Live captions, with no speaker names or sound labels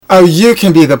Oh, you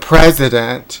can be the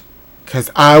president, 'cause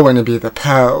I want to be the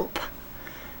Pope.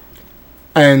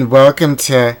 And welcome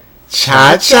to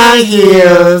Cha-Cha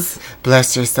Heels.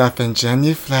 Bless yourself and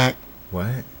genuflect.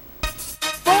 What?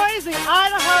 Boys in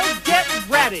Idaho, get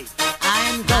ready.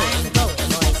 I'm going,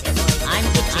 boys. I'm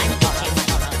itching for a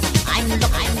lover. I'm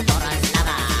looking for a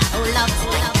lover who loves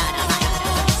like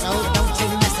dynamite. So don't you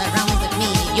mess around with me.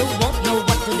 You won't know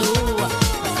what to do.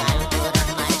 'Cause I'll put on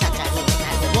my cha-cha heels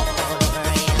and walk all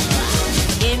over you.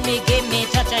 Give me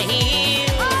cha-cha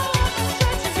heels.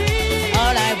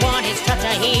 All I want is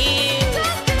cha-cha heels.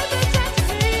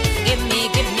 Give me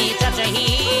cha-cha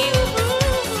heels.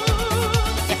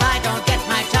 If I don't get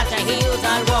my cha-cha heels,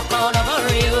 I'll walk all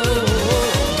over you.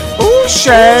 Ooh,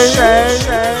 Shay.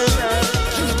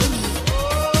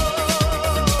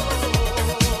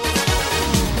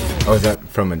 Oh, is that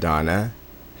from Madonna?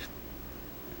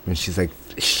 When she's like,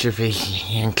 "Shiver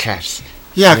handcuffs."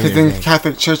 Yeah, because in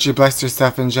Catholic Church you bless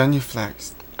yourself and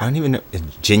genuflex. I don't even know.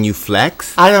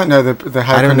 Genuflex? I don't know the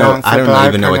how I to don't know. pronounce it. I don't but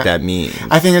even know what that means.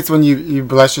 I think it's when you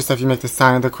bless yourself, you make the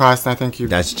sign of the cross, and I think you...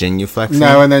 That's genuflexing?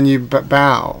 No, and then you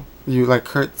bow. You like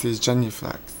curtsies,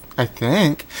 genuflex. I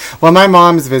think. Well, my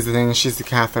mom's visiting, and she's a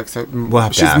Catholic, so We'll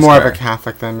have to she's ask more her. of a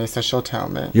Catholic than me, so she'll tell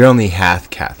me. You're only half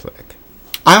Catholic.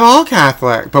 I'm all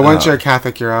Catholic, but once Oh. you're a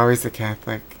Catholic, you're always a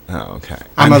Catholic. Oh, okay.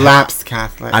 I'm a lapsed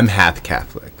Catholic. I'm half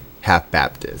Catholic, half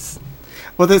Baptist.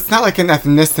 Well, it's not like an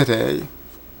ethnicity.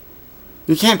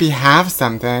 You can't be half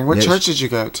something. What Yes. church did you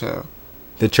go to?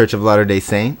 The Church of Latter-day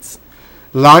Saints?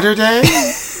 Latter-day?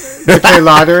 They play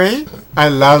lottery? I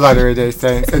love Latter Day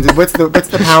Saints. And what's the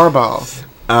Powerball?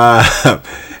 And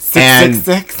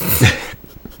 666?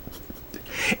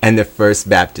 and the First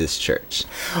Baptist Church.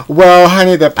 Well,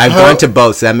 honey, the I've gone to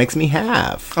both, so that makes me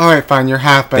half. All right, fine, you're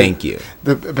half. But Thank you.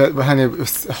 But honey,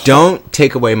 Don't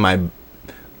take away my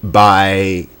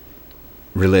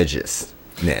bi-religiousness.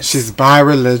 she's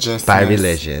bi-religious.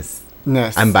 Bi-religious.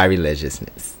 I'm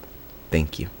bi-religiousness.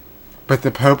 Thank you. But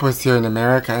the Pope was here in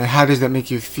America, and how did that make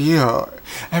you feel?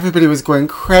 Everybody was going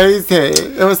crazy.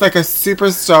 It was like a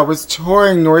superstar was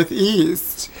touring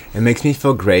Northeast. It makes me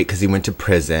feel great because he went to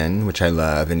prison, which I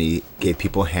love, and he gave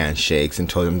people handshakes and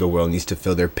told them the world needs to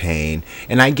feel their pain.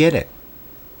 And I get it.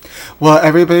 Well,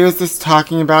 everybody was just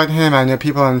talking about him. I know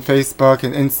people on Facebook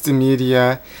and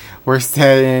Instamedia were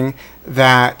saying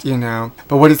that,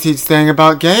 but what is he saying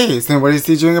about gays? And what is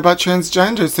he doing about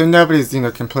transgenders? So nobody's,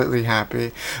 completely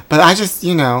happy. But I just,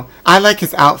 I like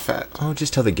his outfit. Oh,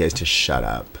 just tell the gays to shut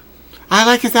up. I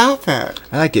like his outfit.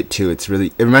 I like it too. It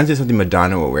reminds me of something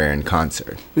Madonna will wear in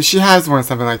concert. She has worn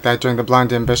something like that during the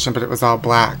Blonde Ambition, but it was all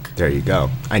black. There you go.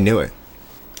 I knew it.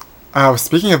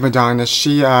 Speaking of Madonna,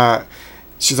 she's on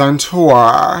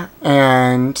tour,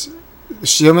 and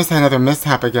she almost had another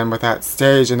mishap again with that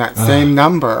stage and that same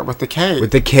number with the cape.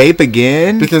 With the cape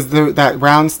again? Because that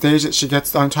round stage that she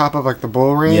gets on top of, like the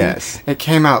bull ring, Yes. it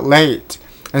came out late.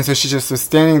 And so she just was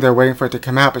standing there waiting for it to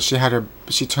come out, but she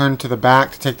turned to the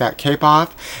back to take that cape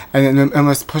off, and it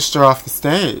almost pushed her off the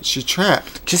stage. She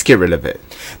tripped. Just get rid of it.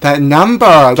 That number,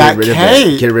 that Get rid cape.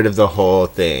 of it. Get rid of the whole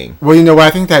thing. Well, you know what? I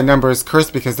think that number is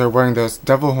cursed because they're wearing those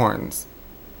devil horns.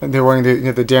 And they're wearing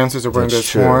the dancers are wearing That's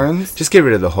those true. horns. Just get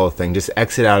rid of the whole thing. Just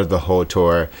exit out of the whole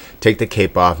tour. Take the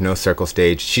cape off. No circle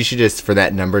stage. She should just, for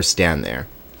that number, stand there.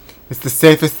 It's the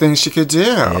safest thing she could do.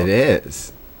 It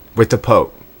is. With the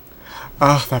Pope.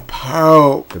 Oh, the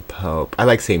Pope. The Pope. I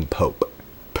like saying Pope.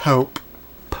 Pope.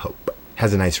 Pope.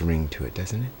 Has a nice ring to it,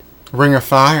 doesn't it? Ring of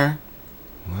Fire.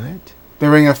 What?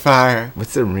 The Ring of Fire.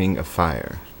 What's the Ring of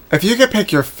Fire? If you could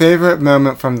pick your favorite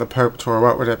moment from the Pope tour,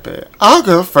 what would it be? I'll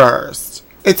go first.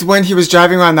 It's when he was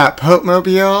driving around that Pope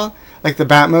mobile, like the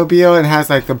Batmobile, and has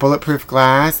like the bulletproof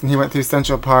glass, and he went through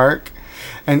Central Park,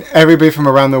 and everybody from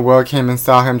around the world came and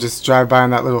saw him just drive by on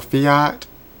that little Fiat.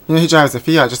 He drives a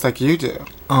Fiat just like you do.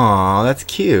 Aw, that's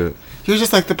cute. You're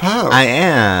just like the Pope. I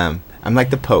am. I'm like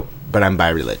the Pope, but I'm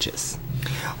bi-religious.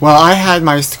 Well, I had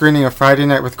my screening of Friday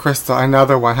Night with Crystal,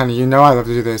 another one, honey. You know I love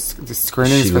to do the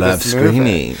screenings She for loves this movie.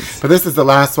 screenings. But this is the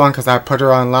last one because I put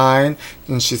her online,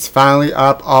 and she's finally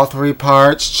up, all 3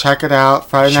 parts. Check it out,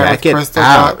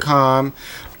 FridayNightWithCrystal.com.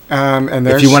 And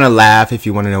If you want to laugh, if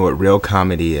you want to know what real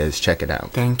comedy is, check it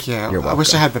out. Thank you. You're welcome. I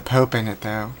wish I had the Pope in it,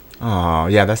 though. Oh,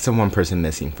 yeah, that's the one person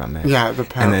missing from it. Yeah, the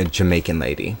Pope. And the Jamaican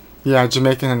lady. Yeah,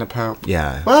 Jamaican and the Pope.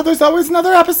 Yeah. Well, there's always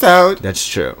another episode. That's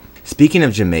true. Speaking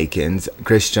of Jamaicans,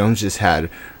 Grace Jones just had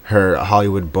her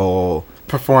Hollywood Bowl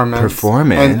Performance.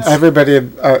 And everybody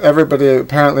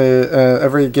apparently,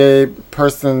 every gay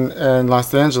person in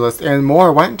Los Angeles and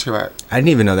more went to it. I didn't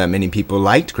even know that many people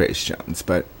liked Grace Jones.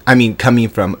 But, I mean, coming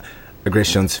from a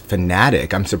Grace Jones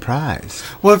fanatic. I'm surprised.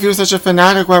 Well, if you're such a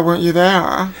fanatic, why weren't you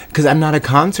there? Because I'm not a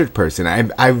concert person.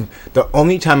 The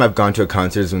only time I've gone to a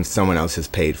concert is when someone else has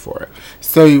paid for it.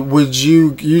 So would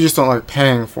you just don't like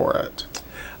paying for it?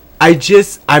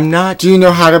 I'm not... Do you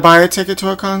know how to buy a ticket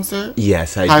to a concert?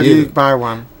 Yes, I do. How do you buy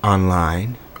one?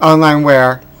 Online. Online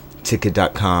where?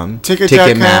 Ticket.com.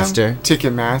 Ticketmaster.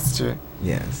 Ticketmaster.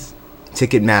 Yes.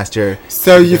 Ticketmaster.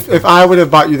 So if I would have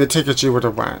bought you the ticket, you would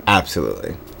have went?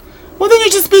 Absolutely. Well, then you're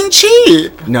just being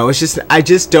cheap. No, it's just I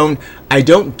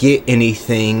don't get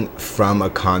anything from a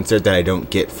concert that I don't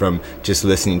get from just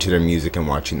listening to their music and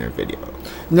watching their video.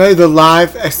 No, the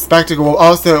live spectacle. Well,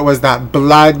 also, it was that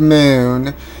Blood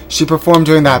Moon. She performed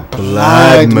during that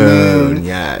Blood Moon.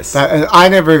 Yes. And I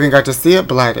never even got to see it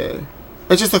bloody.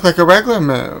 It just looked like a regular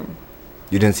moon.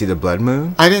 You didn't see the Blood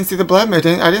Moon? I didn't see the Blood Moon.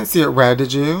 I didn't see it red,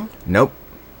 did you? Nope.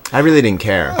 I really didn't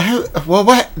care. Well,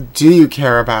 what do you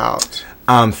care about?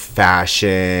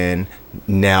 Fashion,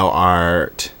 nail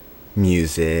art,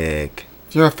 music.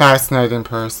 You're a fascinating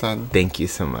person. Thank you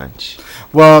so much.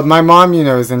 Well, my mom,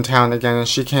 is in town again, and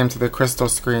she came to the Crystal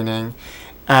screening.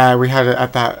 We had it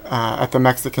at the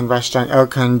Mexican restaurant El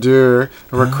Condor,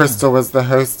 where Crystal was the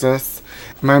hostess.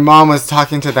 My mom was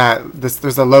talking to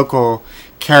there's a local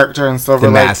character in Silver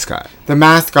Lake. The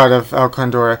mascot of El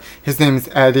Condor. His name's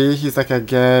Eddie. He's like a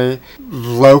gay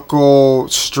local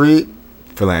street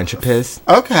philanthropist.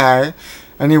 Okay.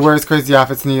 And he wears crazy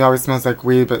outfits and he always smells like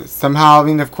weed, but somehow,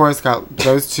 of course, got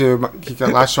those two. He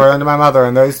got latched right onto my mother,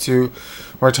 and those two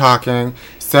were talking.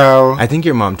 So I think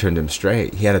your mom turned him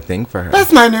straight. He had a thing for her.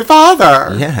 That's my new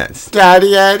father. Yes.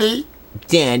 Daddy Eddie.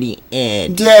 Daddy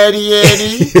Ed. Daddy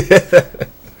Eddie.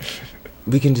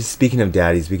 Speaking of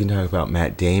daddies, we can talk about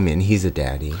Matt Damon. He's a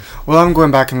daddy. Well, I'm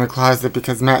going back in the closet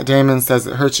because Matt Damon says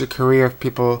it hurts your career if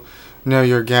people know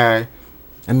you're gay.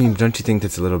 I mean, don't you think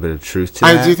that's a little bit of truth to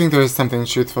that? I do think there is something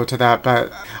truthful to that,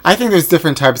 but I think there's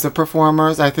different types of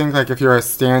performers. I think, like, if you're a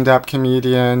stand-up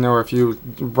comedian or if you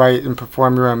write and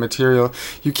perform your own material,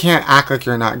 you can't act like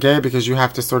you're not gay because you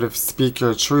have to sort of speak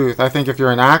your truth. I think if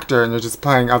you're an actor and you're just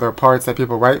playing other parts that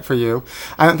people write for you,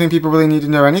 I don't think people really need to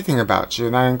know anything about you,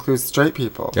 and that includes straight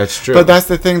people. That's true. But that's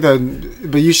the thing, though.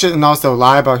 But you shouldn't also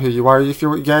lie about who you are. If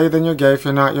you're gay, then you're gay. If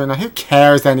you're not, you're not. Who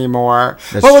cares anymore?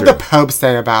 That's what would true. the Pope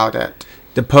say about it?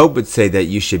 The Pope would say that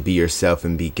you should be yourself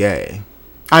and be gay.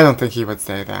 I don't think he would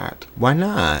say that. Why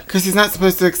not? Because he's not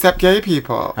supposed to accept gay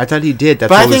people. I thought he did. That's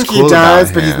but what I think was cool he does,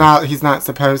 about him. but he's not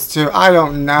supposed to. I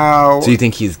don't know. So you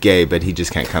think he's gay, but he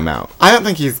just can't come out? I don't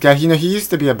think he's gay. He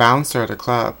used to be a bouncer at a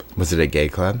club. Was it a gay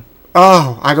club?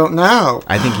 Oh, I don't know.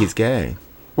 I think he's gay.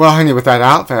 Well, honey, with that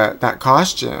outfit, that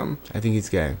costume. I think he's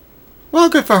gay. Well,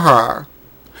 good for her.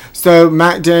 So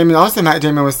Matt Damon was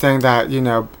saying that,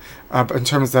 in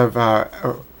terms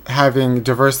of having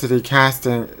diversity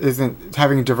casting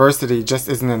just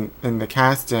isn't in the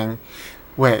casting.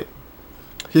 Wait.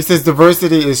 He says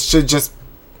diversity should just...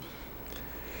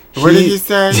 What did he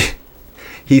say?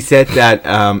 He said that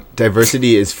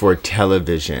diversity is for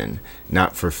television,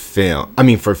 not for film. I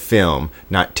mean, for film,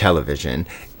 not television.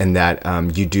 And that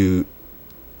you do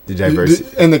the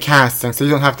diversity... In the casting, so you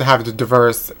don't have to have the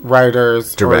diverse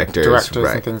writers, directors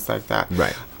right. and things like that.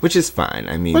 Right. Which is fine.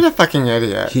 I mean... What a fucking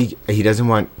idiot. He doesn't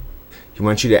want... He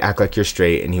wants you to act like you're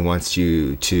straight, and he wants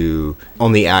you to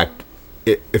only act...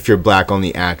 If you're black,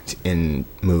 only act in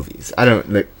movies. I don't...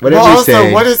 Like, whatever well, you're also,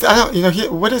 saying...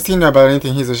 what does he know about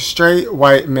anything? He's a straight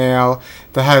white male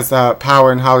that has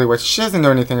power in Hollywood. She doesn't know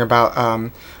anything about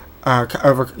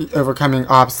overcoming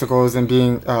obstacles and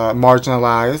being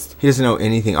marginalized. He doesn't know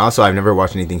anything. Also, I've never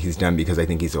watched anything he's done because I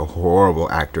think he's a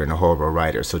horrible actor and a horrible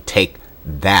writer. So take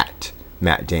that,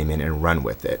 Matt Damon, and run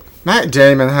with it. Matt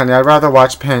Damon, honey, I'd rather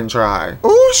watch paint dry.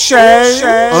 Ooh,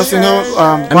 Shay. Also,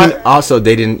 also,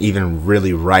 they didn't even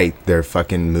really write their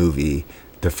fucking movie.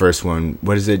 The first one,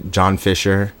 what is it? John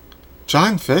Fisher?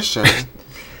 John Fisher?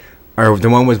 Or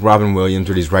the one with Robin Williams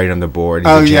where he's writing on the board.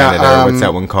 He's a janitor. Yeah. What's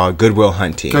that one called? Good Will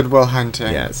Hunting. Good Will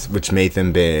Hunting. Yes, which made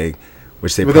them big.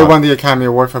 They won the Academy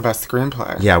Award for Best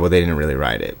Screenplay. Yeah, well, they didn't really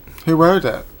write it. Who wrote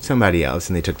it? Somebody else,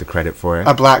 and they took the credit for it.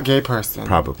 A black gay person.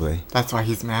 Probably. That's why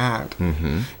he's mad.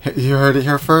 Mm-hmm. You heard it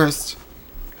here first.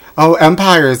 Oh,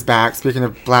 Empire is back. Speaking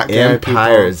of black gay people.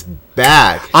 Empire's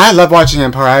back. I love watching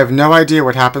Empire. I have no idea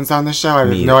what happens on the show. I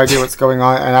have no idea what's going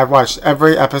on. And I've watched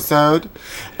every episode.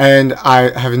 And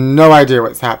I have no idea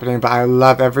what's happening. But I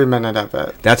love every minute of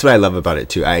it. That's what I love about it,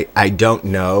 too. I don't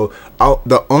know.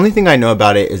 The only thing I know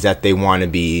about it is that they want to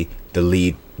be the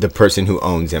lead, the person who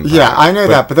owns Empire. Yeah, I know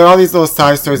that. But there are all these little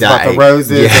side stories about the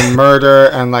roses and murder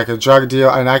and like a drug deal.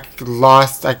 And I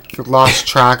lost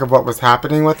track of what was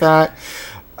happening with that.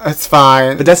 It's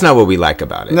fine. But that's not what we like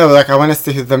about it. No, like, I want to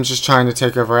see them just trying to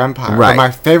take over Empire. Right. But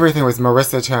my favorite thing was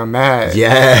Marissa Tomei.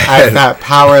 Yes. As that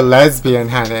power lesbian,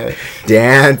 honey.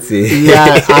 Dancing.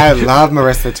 Yes, I love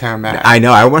Marissa Tomei. I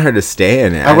know. I want her to stay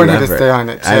in it. I want her love to stay on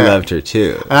it, too. I loved her,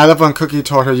 too. And I love when Cookie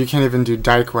told her you can't even do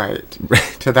dyke right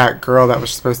to that girl that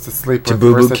was supposed to sleep with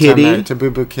Boo Boo Marissa Kitty? Tomei. To Boo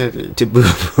Boo Kitty. To Boo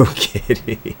Boo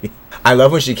Kitty. I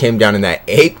love when she came down in that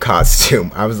ape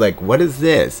costume. I was like, what is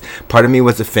this? Part of me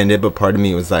was offended, but part of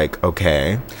me was like,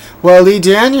 okay. Well, Lee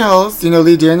Daniels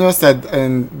said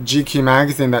in GQ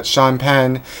magazine that Sean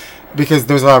Penn, because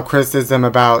there's a lot of criticism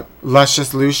about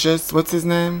Luscious Lucius, what's his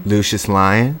name? Lucius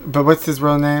Lyon, But what's his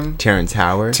real name? Terrence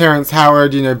Howard. Terrence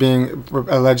Howard, being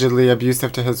allegedly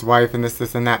abusive to his wife and this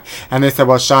and that. And they said,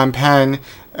 well, Sean Penn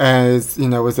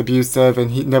was abusive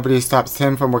and nobody stops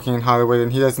him from working in Hollywood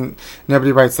and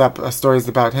nobody writes up stories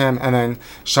about him. And then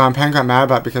Sean Penn got mad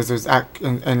about it because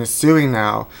and is suing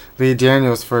now Lee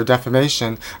Daniels for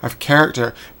defamation of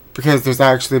character because there's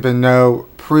actually been no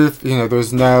proof,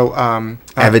 there's no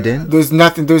evidence.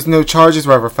 There's no charges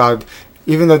were ever filed.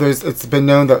 Even though it's been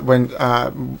known that when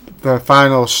the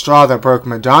final straw that broke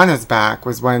Madonna's back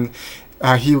was when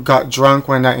he got drunk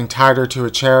one night and tied her to a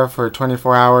chair for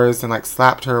 24 hours and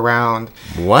slapped her around.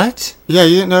 What? Yeah,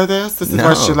 you didn't know this? This is No.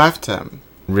 why she left him.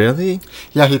 Really?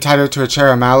 Yeah, he tied her to a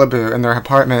chair in Malibu in their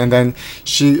apartment, and then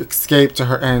she escaped to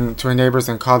her neighbors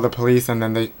and called the police, and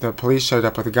then the police showed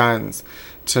up with guns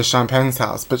to Sean Penn's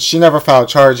house. But she never filed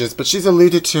charges. But she's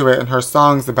alluded to it in her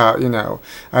songs about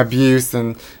abuse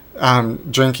and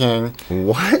drinking.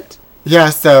 What? Yeah,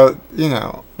 so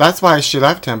that's why she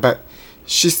left him. But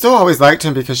she still always liked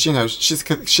him because she's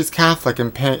Catholic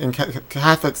and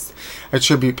Catholics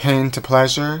attribute pain to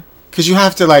pleasure. Because you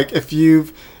have to if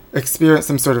you've experienced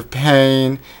some sort of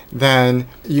pain, then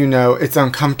it's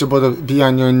uncomfortable to be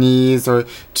on your knees or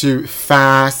to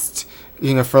fast.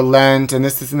 For Lent and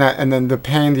this and that, and then the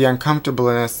pain, the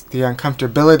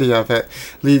uncomfortability of it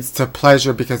leads to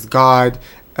pleasure because God,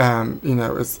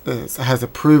 has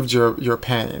approved your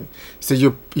pain. So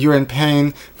you're in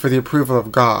pain for the approval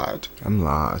of God. I'm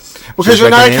lost. Because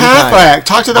you're not a Catholic.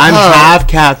 Talk to the I'm Pope. half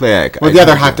Catholic. Well, the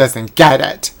other half doesn't get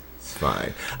it. It's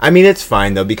fine. I mean, it's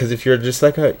fine though because if you're just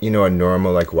a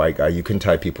normal white guy, you can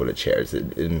tie people to chairs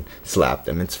and slap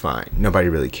them. It's fine. Nobody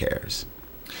really cares.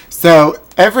 So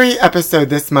every episode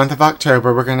this month of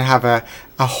October, we're going to have a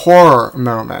horror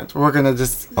moment. We're going to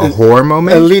just... A horror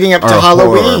moment? Leading up to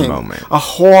Halloween. A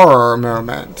horror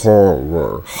moment.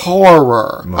 Horror.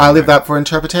 Moment. I leave that for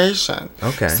interpretation.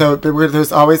 Okay. So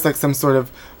there's always some sort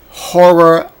of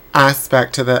horror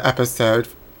aspect to the episode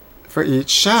for each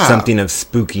show. Something of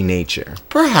spooky nature.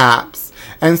 Perhaps.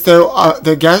 And so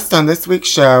the guest on this week's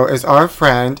show is our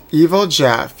friend, Evil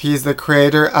Jeff. He's the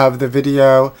creator of the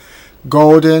video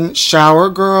Golden Shower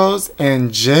Girls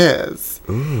and Jizz.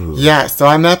 Ooh. Yeah, so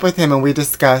I met with him and we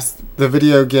discussed the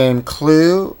video game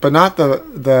Clue, but not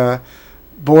the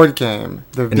board game.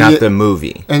 Not the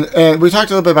movie. And we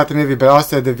talked a little bit about the movie, but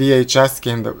also the VHS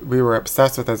game that we were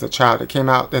obsessed with as a child. It came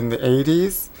out in the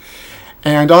 80s.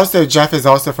 And also, Jeff is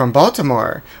also from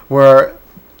Baltimore, where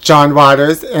John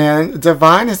Waters and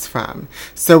Divine is from.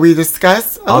 So we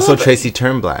discussed... Also Tracy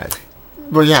Turnblad.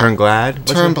 Well, yeah. Turnblad?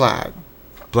 Turnblad.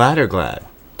 Blad or Glad?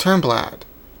 Turnblad.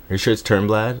 Are you sure it's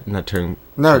Turnblad? Not Turn...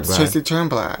 No, it's Turnblad? Tracy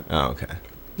Turnblad. Oh, okay.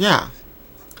 Yeah.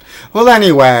 Well,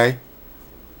 anyway,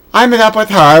 I met up with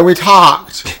her and we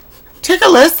talked. Take a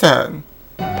listen.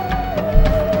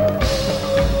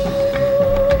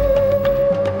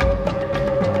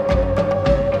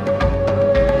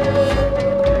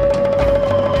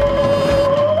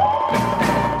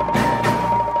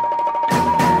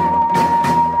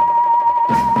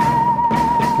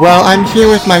 Well, I'm here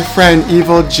with my friend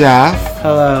Evil Jeff.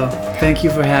 Hello. Thank you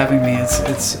for having me.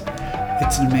 It's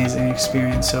an amazing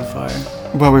experience so far.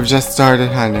 Well, we've just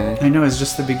started, honey. I know it's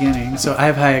just the beginning, so I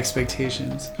have high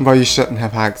expectations. Well, you shouldn't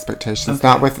have high expectations.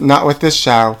 Okay. Not with this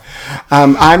show.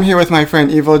 I'm here with my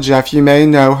friend Evil Jeff. You may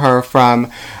know her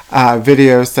from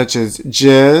videos such as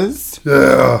Jizz.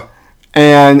 Yeah.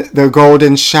 And the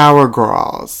Golden Shower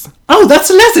Girls. Oh, that's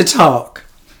Leather Talk.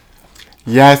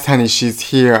 Yes, honey,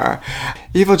 she's here.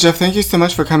 Evil Jeff, thank you so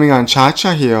much for coming on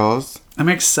Cha-Cha Heels. I'm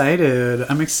excited.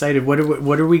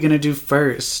 What are we gonna do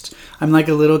first? I'm like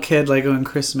a little kid, like on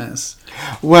Christmas.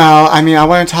 Well, I mean, I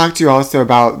want to talk to you also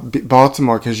about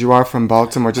Baltimore because you are from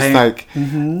Baltimore, just like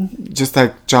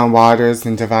John Waters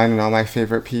and Divine and all my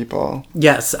favorite people.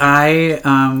 Yes,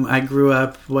 I grew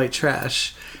up white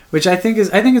trash, which I think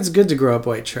it's good to grow up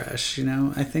white trash.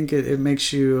 I think it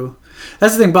makes you.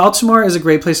 That's the thing. Baltimore is a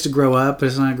great place to grow up, but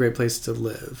it's not a great place to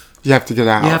live. You have to get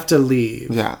out. You have to leave.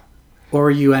 Yeah.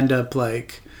 Or you end up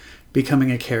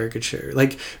becoming a caricature.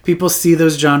 Like, people see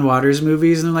those John Waters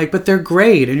movies and they're like, but they're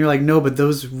great. And you're like, no, but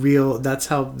that's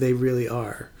how they really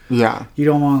are. Yeah. You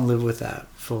don't want to live with that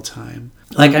full time.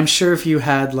 Like, I'm sure if you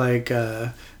had like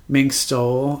Mink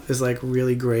Stole is like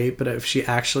really great, but if she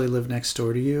actually lived next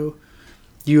door to you,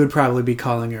 you would probably be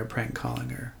prank calling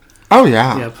her. Oh,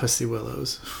 yeah. Yeah, Pussy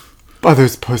Willows. Oh,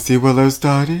 there's Pussy Willows,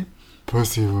 Dottie.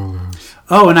 Pussy Willows.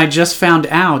 Oh, and I just found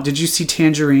out. Did you see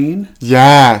Tangerine?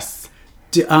 Yes.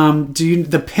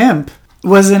 The pimp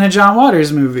was in a John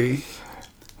Waters movie.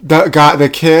 The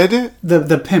kid?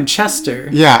 The pimp, Chester.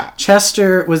 Yeah.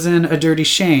 Chester was in A Dirty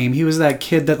Shame. He was that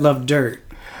kid that loved dirt.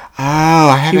 Oh,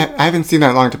 I haven't seen that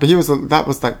in a long time, but that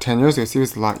was like 10 years ago, so he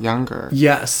was a lot younger.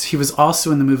 Yes, he was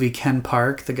also in the movie Ken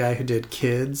Park, the guy who did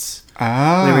Kids. Oh.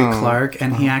 Larry Clark,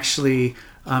 and he actually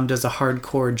does a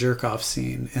hardcore jerk-off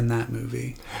scene in that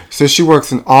movie. So she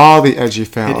works in all the edgy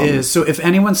films. It is. So if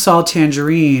anyone saw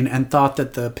Tangerine and thought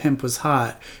that the pimp was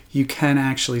hot, you can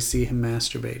actually see him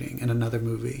masturbating in another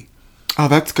movie. Oh,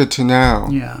 that's good to know.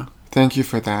 Yeah. Thank you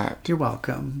for that. You're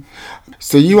welcome.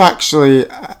 So you actually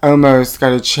almost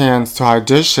got a chance to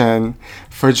audition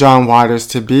for John Waters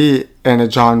to be in a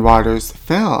John Waters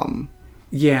film.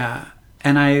 Yeah.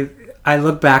 And I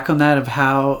look back on that of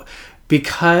how,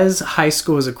 because high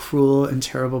school was a cruel and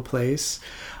terrible place,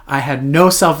 I had no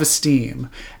self-esteem.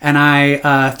 And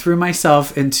I threw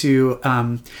myself into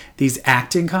these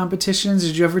acting competitions.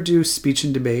 Did you ever do speech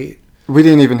and debate? We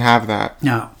didn't even have that.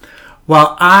 No.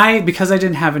 Well, because I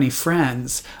didn't have any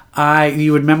friends,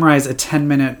 you would memorize a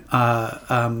 10-minute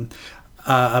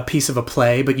a piece of a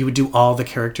play, but you would do all the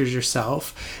characters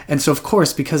yourself. And so, of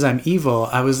course, because I'm evil,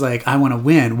 I was like, I want to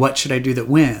win. What should I do that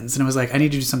wins? And I was like, I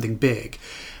need to do something big.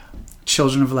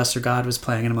 Children of Lesser God was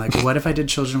playing, and I'm like, what if I did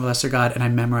Children of Lesser God and I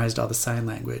memorized all the sign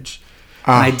language?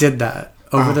 And I did that.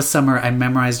 Over the summer, I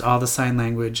memorized all the sign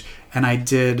language, and I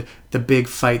did the big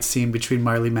fight scene between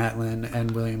Marlee Matlin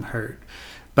and William Hurt.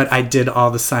 But I did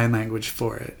all the sign language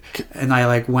for it. And I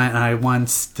went and I won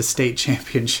the state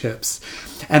championships.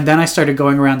 And then I started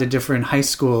going around to different high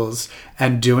schools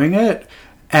and doing it.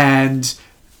 And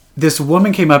this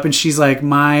woman came up and she's like,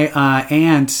 my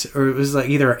aunt, or it was like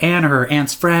either Anne or her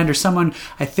aunt's friend or someone,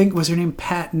 I think was her name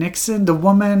Pat Nixon, the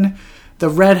woman, the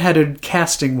redheaded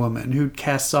casting woman who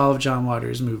casts all of John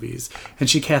Waters' movies. And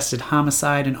she casted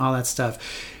Homicide and all that stuff.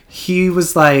 He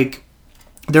was like,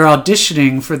 they're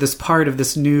auditioning for this part of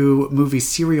this new movie,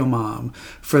 Serial Mom,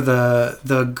 for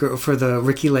the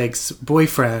Ricky Lake's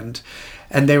boyfriend,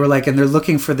 and they were like, and they're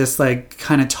looking for this like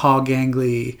kind of tall,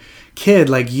 gangly kid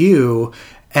like you,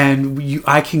 and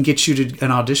I can get you to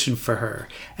an audition for her.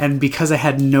 And because I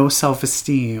had no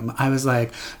self-esteem, I was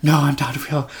like, no, I'm not a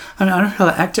real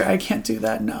actor. I can't do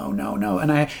that. No.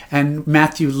 And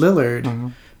Matthew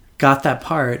Lillard got that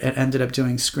part and ended up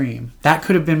doing Scream. That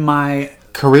could have been my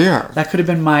career. That could have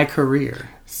been my career.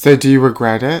 So do you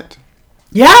regret it?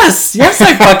 Yes,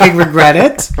 I fucking regret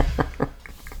it.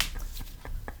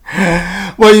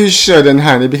 Well, you shouldn't,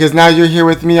 honey, because now you're here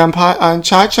with me on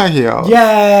Cha-Cha Heels.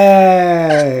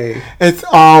 Yay! It's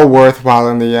all worthwhile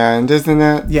in the end, isn't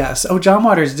it? Yes. Oh, John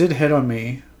Waters did hit on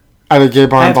me. At a gay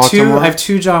bar in Baltimore? I have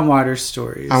two John Waters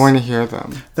stories. I want to hear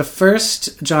them. The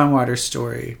first John Waters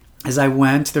story is there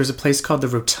was a place called the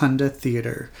Rotunda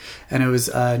Theater, and it was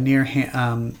near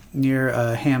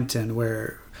Hampton,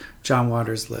 where John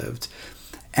Waters lived.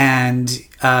 And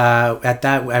at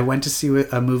that, I went to see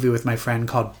a movie with my friend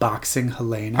called Boxing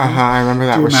Helena. I remember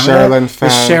that. With Sherilyn Fenn.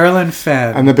 With Sherilyn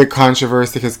Fenn. And the big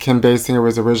controversy because Kim Basinger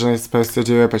was originally supposed to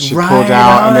do it, but she pulled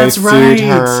out and they sued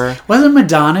her. Wasn't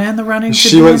Madonna in the running?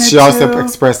 She also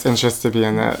expressed interest to be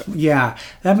in it. Yeah,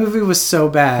 that movie was so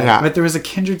bad. Yeah. But there was a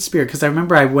kindred spirit because I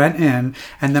remember I went in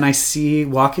and then I see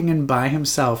walking in by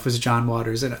himself was John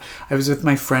Waters, and I was with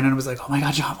my friend and I was like, oh my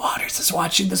god, John Waters is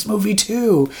watching this movie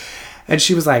too. And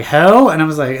she was like, "Hell," and I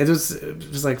was like, "It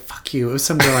was like, fuck you." It was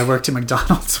some girl I worked at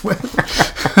McDonald's with.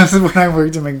 This is when I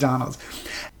worked at McDonald's.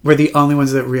 We're the only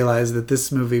ones that realized that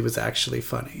this movie was actually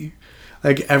funny.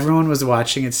 Like, everyone was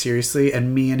watching it seriously,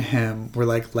 and me and him were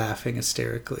like laughing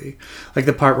hysterically. Like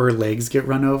the part where her legs get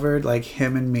run over, like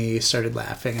him and me started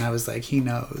laughing. And I was like, he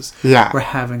knows. Yeah, we're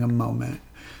having a moment.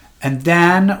 And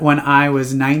then when I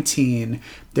was 19,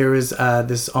 there was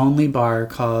this only bar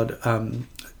called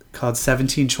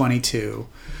 1722,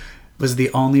 was the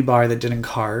only bar that didn't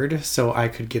card, so I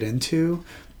could get into.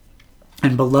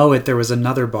 And below it, there was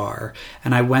another bar.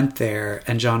 And I went there,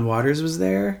 and John Waters was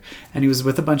there. And he was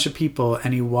with a bunch of people.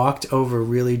 And he walked over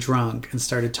really drunk and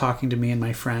started talking to me and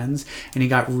my friends. And he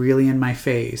got really in my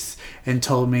face and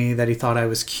told me that he thought I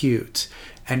was cute.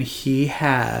 And he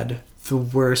had the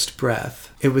worst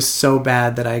breath. It was so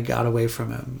bad that I got away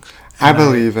from him. I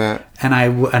believe it. And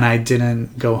I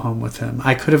didn't go home with him.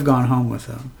 I could have gone home with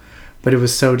him, but it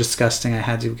was so disgusting. I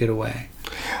had to get away.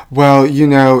 Well,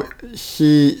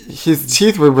 his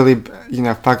teeth were really,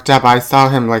 fucked up. I saw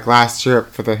him like last year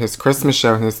for his Christmas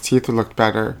show, and his teeth looked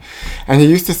better. And he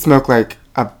used to smoke like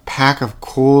a pack of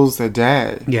Cools a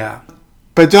day. Yeah.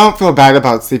 But don't feel bad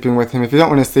about sleeping with him. If you don't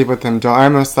want to sleep with him, don't. I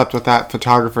almost slept with that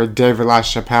photographer, David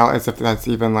LaChapelle, as if that's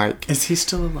even like... Is he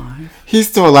still alive? He's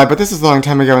still alive, but this was a long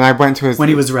time ago, and I went to his... When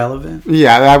he was relevant?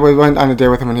 Yeah, I went on a date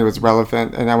with him when he was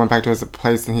relevant, and I went back to his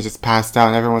place, and he just passed out,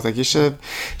 and everyone was like, you should have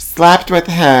slept with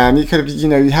him. You could have, you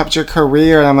helped your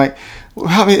career. And I'm like, well,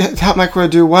 help my career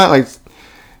do what? Like,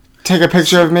 take a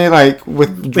picture of me, like,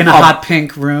 with... In a hot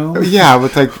pink room? Yeah,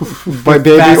 with, like,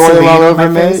 baby oil all over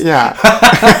me. Face. Yeah.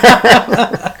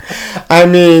 I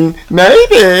mean,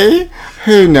 maybe.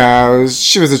 Who knows?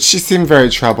 She seemed very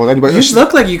troubled. Anyway, you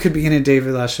look like you could be in a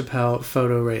David LaChapelle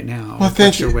photo right now. Well,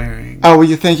 thank you. What you're wearing. Oh,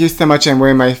 well, thank you so much. I'm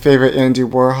wearing my favorite Andy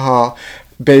Warhol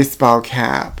baseball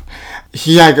cap.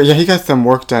 He got some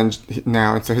work done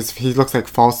now, and so he looks like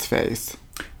false face.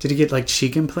 Did he get like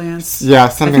cheek implants? Yeah,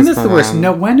 something's I think that's the worst. on.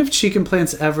 No, when have cheek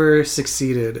implants ever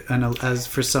succeeded as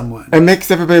for someone? It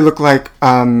makes everybody look like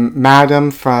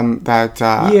Madam from that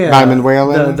Madam and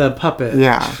Whalen. The puppet.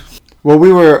 Yeah.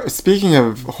 Well, speaking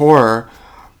of horror,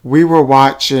 we were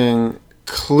watching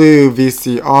Clue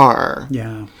VCR.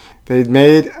 Yeah. They'd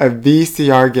made a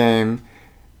VCR game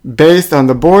based on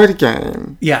the board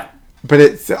game. Yeah. But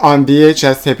it's on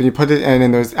VHS tape, and you put it in,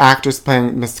 and there's actors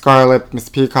playing Miss Scarlet, Miss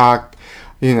Peacock,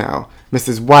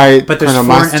 Mrs. White, but Colonel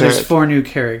Mustard. And there's 4 new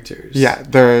characters. Yeah,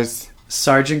 there's...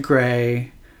 Sergeant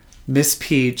Grey, Miss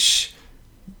Peach,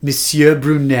 Monsieur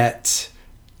Brunette,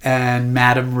 and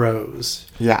Madame Rose.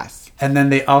 Yes. And then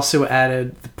they also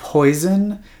added the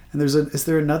poison. And is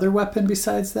there another weapon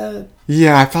besides that?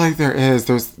 Yeah, I feel like there is.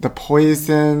 There's the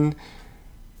poison.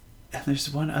 And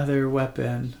there's one other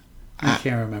weapon. I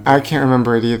can't remember. I can't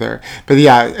remember it either. But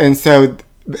yeah, and so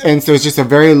it's just a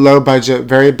very low budget,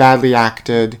 very badly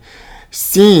acted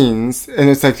scenes, and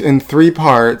it's like in 3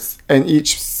 parts, and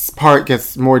each part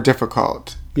gets more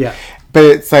difficult. Yeah. But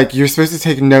it's like you're supposed to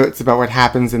take notes about what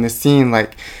happens in the scene,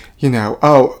 like,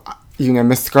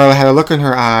 Miss Scarlet had a look in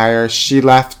her eye, or she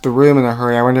left the room in a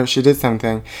hurry. I wonder if she did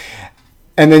something.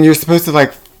 And then you're supposed to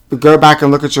like go back and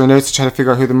look at your notes to try to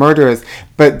figure out who the murderer is.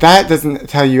 But that doesn't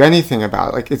tell you anything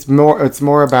about it. Like it's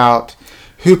more about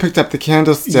who picked up the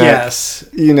candlestick. Yes.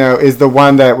 Is the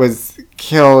one that was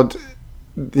killed,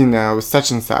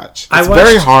 such and such. It's I watched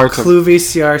very hard Clue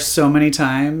VCR so many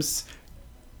times,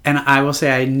 and I will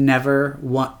say I never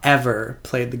ever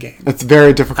played the game. It's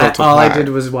very difficult to play. All I did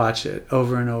was watch it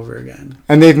over and over again.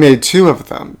 And they've made 2 of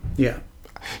them. Yeah.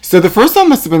 So the first one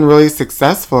must have been really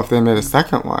successful if they made a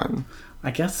second one.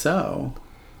 I guess so.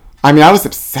 I mean, I was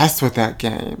obsessed with that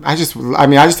game. I just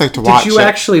like to watch it. Did you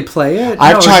actually play it?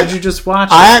 Or did you just watch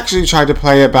it? I actually tried to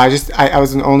play it, but I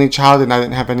was an only child and I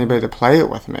didn't have anybody to play it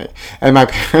with me. And my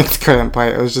parents couldn't play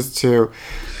it. It was just too...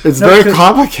 It's very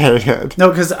complicated. No,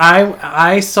 because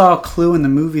I saw Clue in the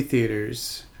movie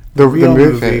theaters. The real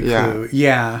movie, Clue.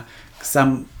 Yeah, because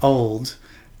I'm old.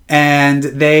 And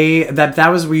that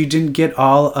was where you didn't get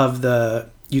all the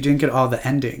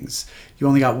endings. You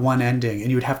only got one ending,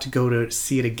 and you would have to go to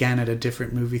see it again at a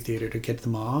different movie theater to get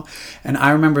them all. And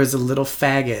I remember as a little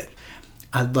faggot,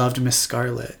 I loved Miss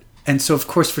Scarlet. And so, of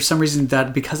course, for some reason,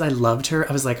 because I loved her,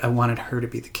 I was like, I wanted her to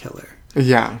be the killer.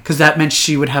 Yeah. Because that meant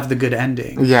she would have the good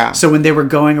ending. Yeah. So when they were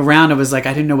going around, I was like,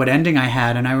 I didn't know what ending I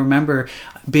had. And I remember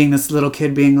being this little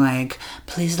kid being like,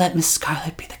 please let Miss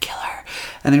Scarlet be the killer.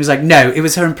 And then he was like, no, it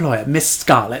was her employer, Miss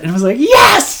Scarlet. And I was like,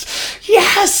 yes!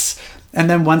 Yes! And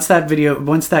then once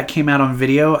that came out on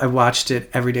video, I watched it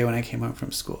every day when I came home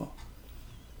from school.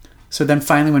 So then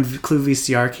finally when Clue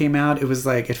VCR came out, it was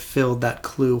like it filled that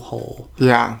Clue hole.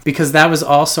 Yeah. Because that was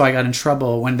also, I got in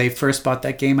trouble. When they first bought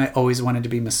that game, I always wanted to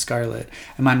be Miss Scarlet.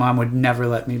 And my mom would never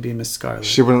let me be Miss Scarlet.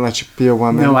 She wouldn't let you be a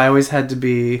woman? No, I always had to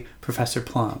be Professor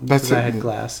Plum. Because I had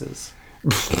glasses.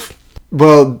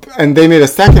 Well, and they made a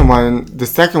second one. The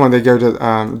second one, they go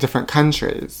to different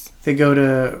countries. They go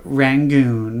to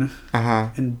Rangoon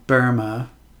in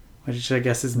Burma, which I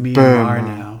guess is Myanmar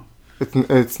now.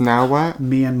 It's now what?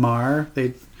 Myanmar.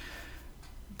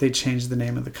 They changed the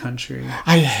name of the country.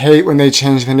 I hate when they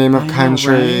change the name of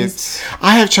countries. Right?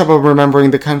 I have trouble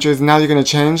remembering the countries. Now you're going to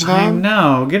change them? I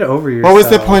know. Get over yourself. What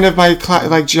was the point of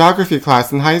my geography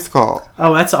class in high school?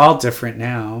 Oh, that's all different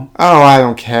now. Oh, I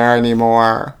don't care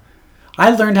anymore. I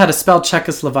learned how to spell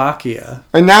Czechoslovakia.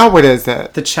 And now what is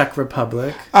it? The Czech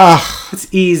Republic. Ugh.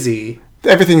 It's easy.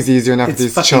 Everything's easier enough for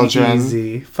these children. It's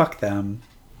easy. Fuck them.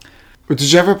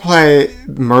 Did you ever play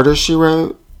Murder, She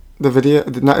Wrote? The video.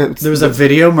 There was a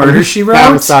video Murder, She Wrote?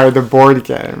 I'm sorry, the board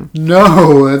game.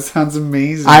 No, that sounds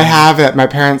amazing. I have it. My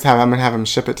parents have it. I'm going to have them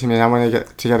ship it to me. And I want to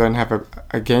get together and have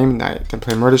a game night and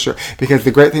play Murder, She Wrote. Because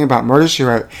the great thing about Murder, She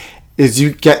Wrote is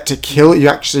you get to kill. You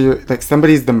actually, like,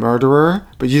 somebody's the murderer,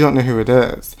 but you don't know who it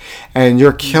is. And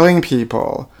you're killing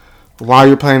people while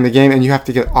you're playing the game. And you have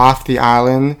to get off the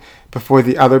island before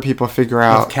the other people figure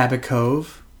out. Of Cabot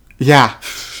Cove? Yeah.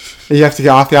 You have to get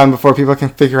off the island before people can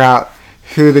figure out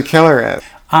who the killer is.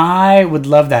 I would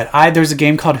love that. There's a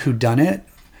game called Whodunit.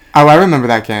 Oh, I remember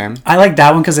that game. I like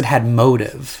that one because it had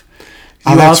motive.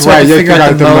 Oh, that's right. You figure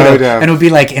out the motive. And it would be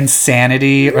like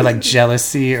insanity or like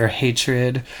jealousy or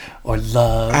hatred or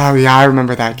love. Oh, yeah, I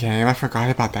remember that game. I forgot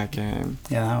about that game.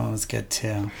 Yeah, that one was good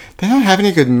too. They don't have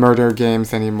any good murder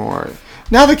games anymore.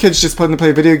 Now the kids just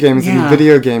play video games and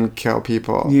video game kill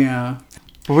people. Yeah.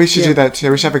 Well, we should do that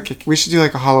too. We should do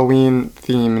like a Halloween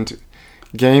themed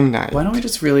game night. Why don't we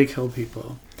just really kill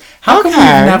people? How come we've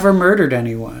never murdered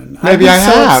anyone? Maybe I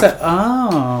have. Upset.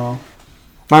 Oh.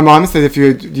 My mom said if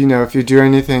you do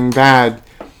anything bad,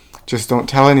 just don't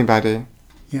tell anybody.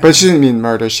 Yeah. But she didn't mean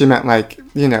murder. She meant like,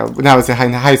 when I was in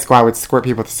high school, I would squirt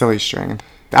people with a silly string.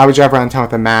 I would drive around town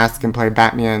with a mask and play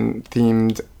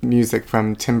Batman-themed music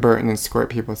from Tim Burton and squirt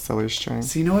people with silly string.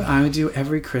 So you know what I would do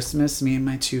every Christmas, me and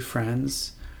my two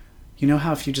friends? You know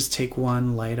how if you just take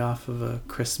one light off of a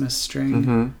Christmas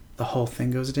string, the whole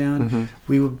thing goes down? Mm-hmm.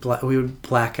 We would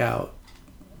black out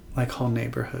like whole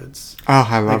neighborhoods. Oh,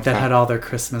 I love that. That had all their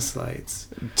Christmas lights.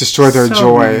 Destroy their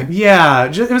joy.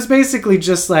 Yeah. It was basically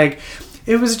just like...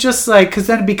 It was just like,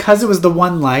 because it was the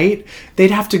one light,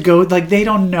 they'd have to go, like, they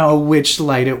don't know which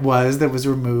light it was that was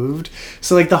removed.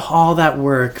 So, like, all that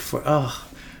work for,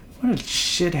 what a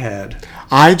shithead.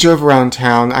 I drove around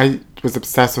town. I was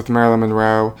obsessed with Marilyn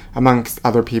Monroe, amongst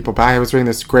other people, but I was reading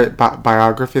this great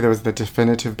biography. There was the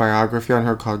definitive biography on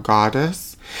her called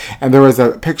Goddess. And there was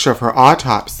a picture of her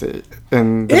autopsy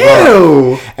in the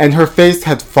book. And her face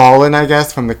had fallen, I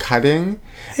guess, from the cutting.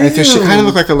 And so she kind of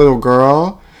looked like a little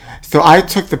girl. So I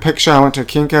took the picture, I went to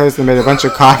Kinko's and made a bunch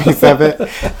of copies of it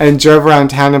and drove around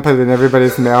town and put it in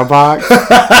everybody's mailbox.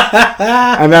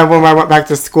 And then when I went back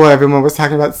to school, everyone was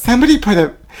talking about, somebody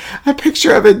put a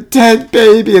picture of a dead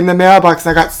baby in the mailbox.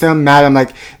 I got so mad. I'm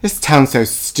like, this town's so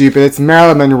stupid. It's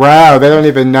Marilyn Monroe. They don't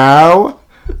even know.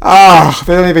 Oh,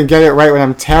 they don't even get it right when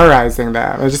I'm terrorizing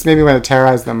them. It just made me want to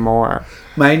terrorize them more.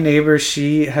 My neighbor,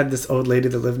 she had this old lady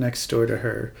that lived next door to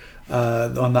her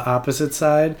on the opposite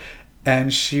side.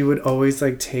 And she would always,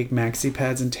 like, take maxi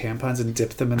pads and tampons and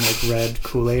dip them in, like, red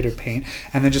Kool-Aid or paint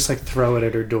and then just, like, throw it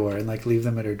at her door and, like, leave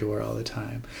them at her door all the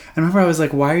time. I remember I was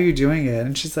like, why are you doing it?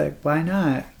 And she's like, why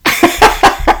not?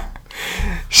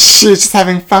 She's just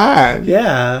having fun.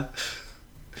 Yeah.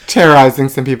 Terrorizing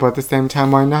some people at the same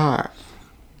time, why not?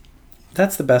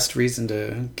 That's the best reason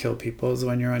to kill people is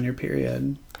when you're on your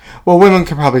period. Well, women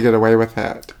could probably get away with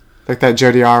it. Like that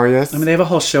Jodi Arias. I mean, they have a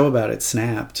whole show about it,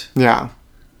 Snapped. Yeah.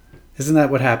 Isn't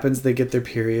that what happens? They get their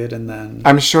period and then...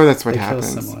 I'm sure that's what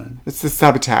happens. Kill someone. It's the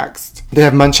subtext. They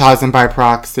have Munchausen by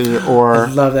proxy or... I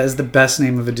love that. It's the best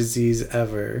name of a disease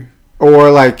ever.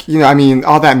 Or like, I mean,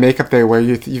 all that makeup they wear,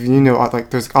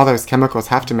 like all those chemicals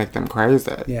have to make them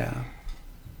crazy. Yeah.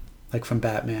 Like from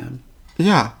Batman.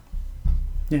 Yeah.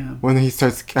 Yeah. When he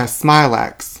starts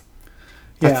Smilex.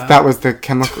 Yeah. That was the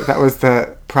chemical, that was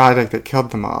the product that killed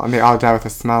them all. And they all died with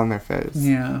a smile on their face.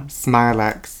 Yeah.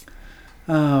 Smilex.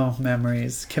 Oh,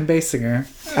 memories. Kim Basinger.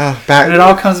 And it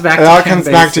all comes back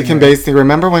to Kim Basinger.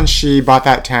 Remember when she bought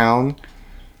that town?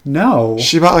 No.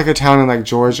 She bought like a town in like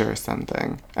Georgia or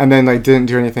something. And then like didn't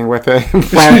do anything with it.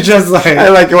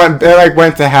 It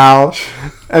went to hell.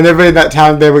 And everybody in that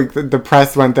town, the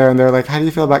press went there and they were like, how do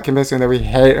you feel about Kim Basinger? And we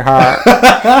hate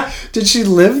her. Did she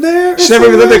live there? She never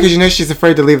even lived there because she's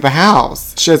afraid to leave the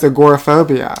house. She has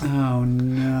agoraphobia. Oh,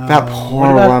 no. That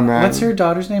poor woman. What's her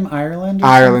daughter's name? Ireland?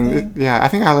 Yeah, I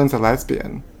think Ireland's a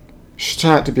lesbian. She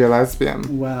turned out to be a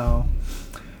lesbian. Wow.